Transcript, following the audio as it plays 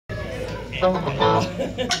I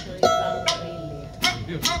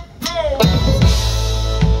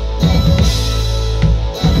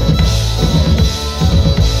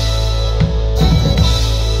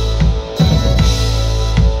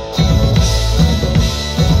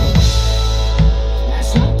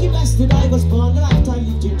was born a lifetime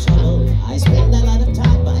lived in trouble. I spent a lot of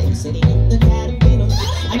time by sitting in the caterpillar.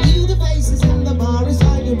 I knew the faces in the bars,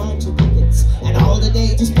 I knew my two pockets, and all the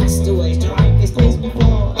day just passed away, drunk as days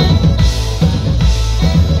before.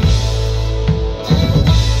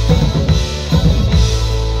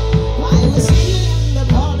 I was sitting in the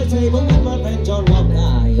parlor table with my friend John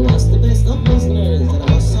Walker. He was the best of listeners, and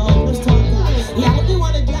I was almost talker. He only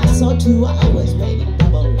wanted a glass or two, I always paid him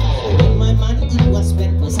double. And when my money was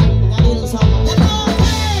spent, we sang a little song. Let's go,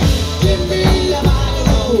 hey! Give me a bottle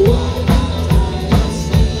of wine.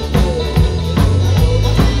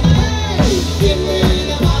 Give me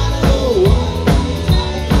a bottle of wine.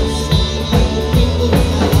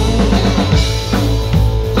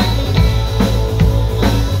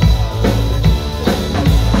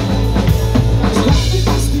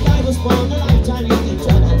 I was born a lifetime in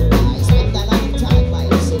trouble. I spent a lifetime by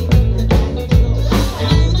sitting in the caterpillar. I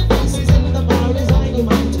knew the faces in the bars, I knew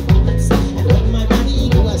my two pockets, and when my money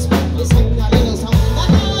was spent, we sang a little song. That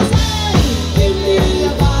I was saying, give me a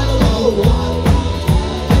bottle of wine.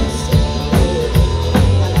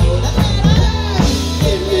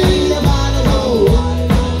 Give me a bottle of wine.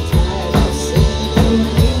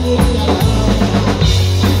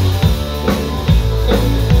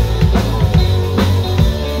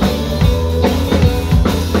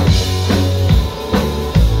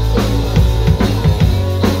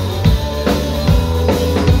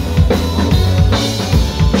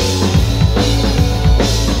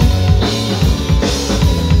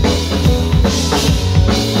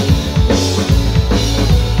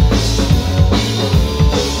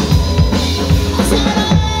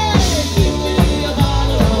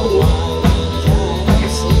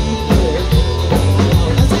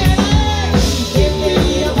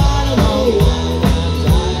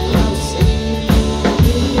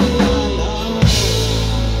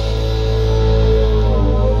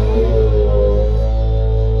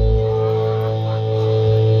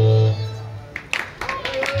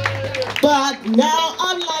 But now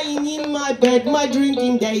I'm lying in my bed, my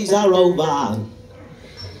drinking days are over.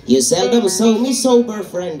 You seldom saw me sober,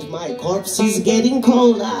 friend, my corpse is getting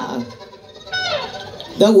colder.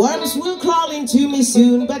 The worms will crawl into me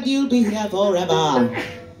soon, but you'll be here forever.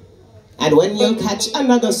 And when you catch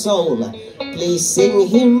another soul, please sing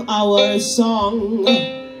him our song.